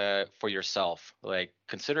act for yourself. Like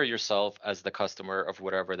consider yourself as the customer of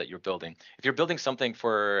whatever that you're building. If you're building something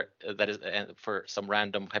for that is for some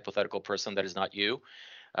random hypothetical person that is not you,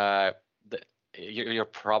 uh, you're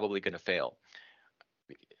probably going to fail.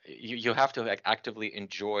 You have to actively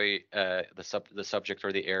enjoy the subject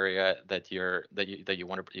or the area that you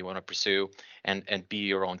want to pursue, and be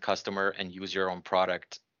your own customer and use your own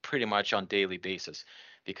product pretty much on daily basis,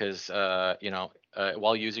 because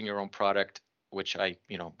while using your own product, which I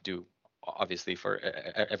do obviously for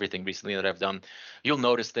everything recently that I've done, you'll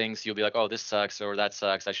notice things. You'll be like, oh, this sucks, or that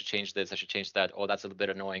sucks. I should change this. I should change that. Oh, that's a little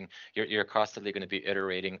bit annoying. You're constantly going to be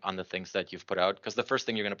iterating on the things that you've put out, because the first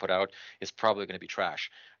thing you're going to put out is probably going to be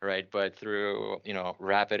trash, right? But through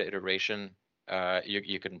rapid iteration,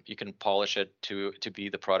 you can polish it to be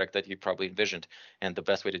the product that you probably envisioned. And the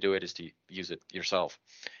best way to do it is to use it yourself.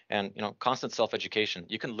 And constant self-education.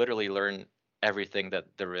 You can literally learn everything that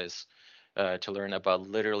there is to learn about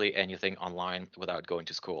literally anything online without going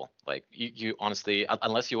to school. Like you honestly,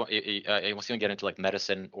 unless you want, unless you get into like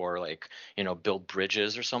medicine or like build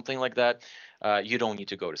bridges or something like that, you don't need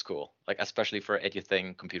to go to school. Like especially for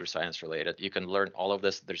anything computer science related, you can learn all of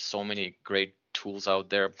this. There's so many great tools out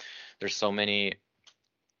there. There's so many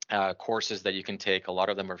courses that you can take. A lot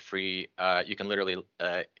of them are free. You can literally,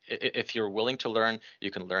 if you're willing to learn,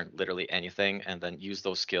 you can learn literally anything, and then use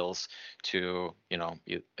those skills to,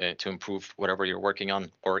 to improve whatever you're working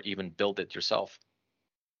on, or even build it yourself.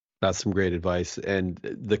 That's some great advice, and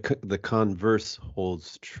the converse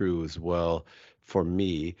holds true as well for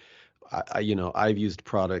me. I've used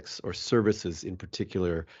products or services in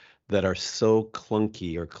particular that are so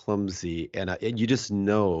clunky or clumsy, and you just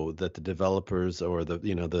know that the developers or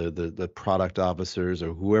the product officers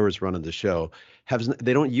or whoever's running the show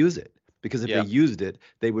they don't use it, because if Yeah. they used it,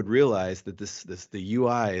 they would realize that the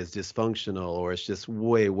UI is dysfunctional, or it's just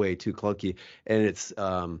way too clunky, and it's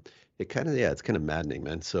it's kind of maddening,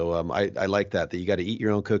 man. So I like that you got to eat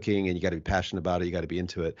your own cooking, and you got to be passionate about it. You got to be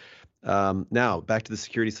into it. Now back to the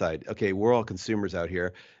security side. Okay, we're all consumers out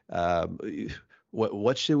here.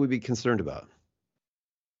 What should we be concerned about?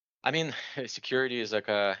 I mean, security is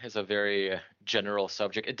a very general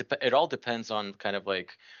subject. It all depends on kind of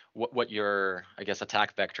like what your, I guess,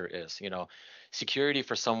 attack vector is. Security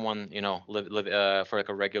for someone for like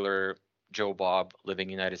a regular Joe Bob living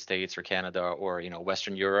in the United States or Canada or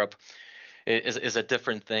Western Europe is a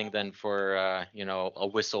different thing than for a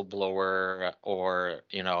whistleblower, or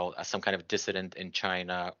some kind of dissident in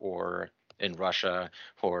China or in Russia,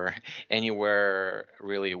 or anywhere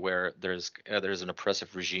really where there's an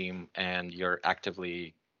oppressive regime and you're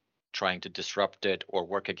actively trying to disrupt it or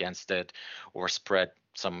work against it or spread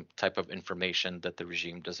some type of information that the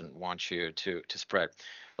regime doesn't want you to spread.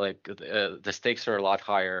 Like the stakes are a lot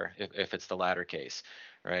higher if it's the latter case,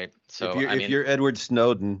 right? So If you're Edward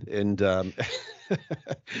Snowden, and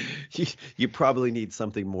you probably need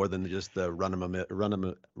something more than just the run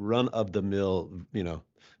of the mill,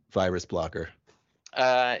 virus blocker.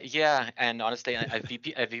 Yeah, and honestly, a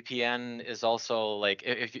VPN is also like,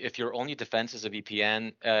 if your only defense is a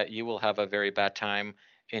VPN, you will have a very bad time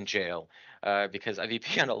in jail, because a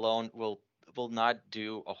VPN alone will not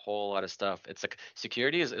do a whole lot of stuff. It's like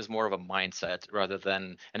security is more of a mindset rather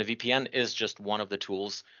than, and a VPN is just one of the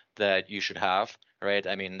tools that you should have, right?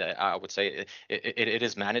 I mean, I would say it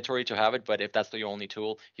is mandatory to have it, but if that's the only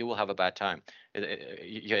tool, you will have a bad time.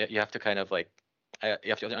 You have to kind of like, you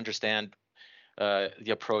have to understand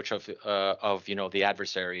the approach of the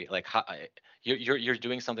adversary, like how you're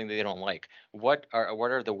doing something that they don't like. What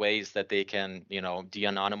are the ways that they can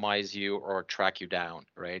de-anonymize you or track you down,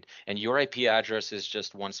 right? And your IP address is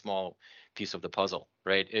just one small piece of the puzzle,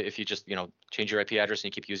 right? If you just change your IP address and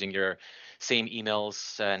you keep using your same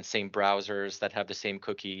emails and same browsers that have the same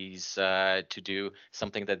cookies to do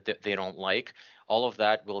something that they don't like, all of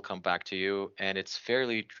that will come back to you, and it's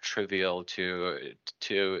fairly trivial to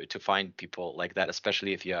find people like that,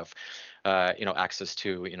 especially if you have access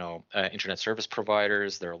to internet service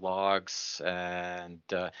providers, their logs, and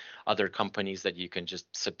other companies that you can just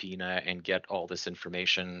subpoena and get all this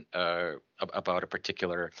information about a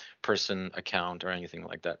particular person, account, or anything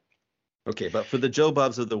like that. Okay, but for the Joe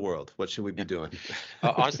Bobs of the world, what should we be doing?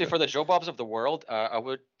 Honestly, for the Joe Bobs of the world, I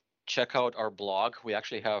would check out our blog. We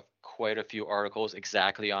actually have quite a few articles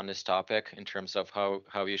exactly on this topic in terms of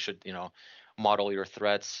how you should model your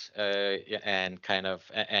threats and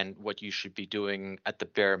what you should be doing at the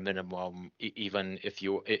bare minimum, even if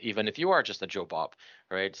you are just a Joe Bob,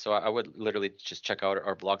 right? So I would literally just check out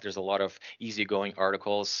our blog. There's a lot of easygoing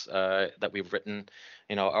articles that we've written.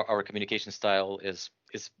 Our communication style is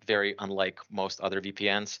very unlike most other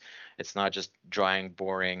VPNs. It's not just dry,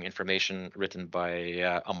 boring information written by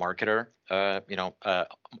a marketer.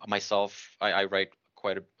 Myself, I write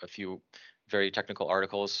quite a few very technical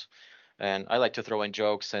articles, and I like to throw in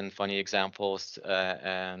jokes and funny examples.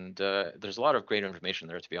 And there's a lot of great information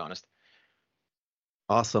there, to be honest.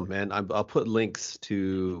 Awesome, man. I'll put links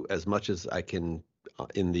to as much as I can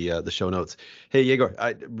in the show notes. Hey, Yegor,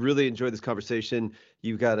 I really enjoyed this conversation.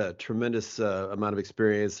 You've got a tremendous amount of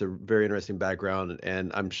experience, a very interesting background,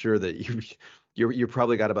 and I'm sure that you're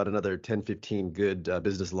probably got about another 10, 15 good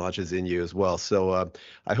business launches in you as well. So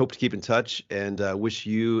I hope to keep in touch and wish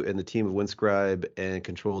you and the team of Windscribe and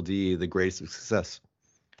Control D the greatest success.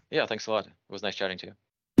 Yeah, thanks a lot. It was nice chatting to you.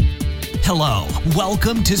 Hello,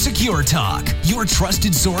 welcome to Secure Talk, your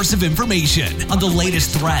trusted source of information on the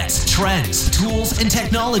latest threats, trends, tools, and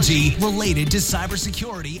technology related to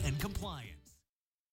cybersecurity and compliance.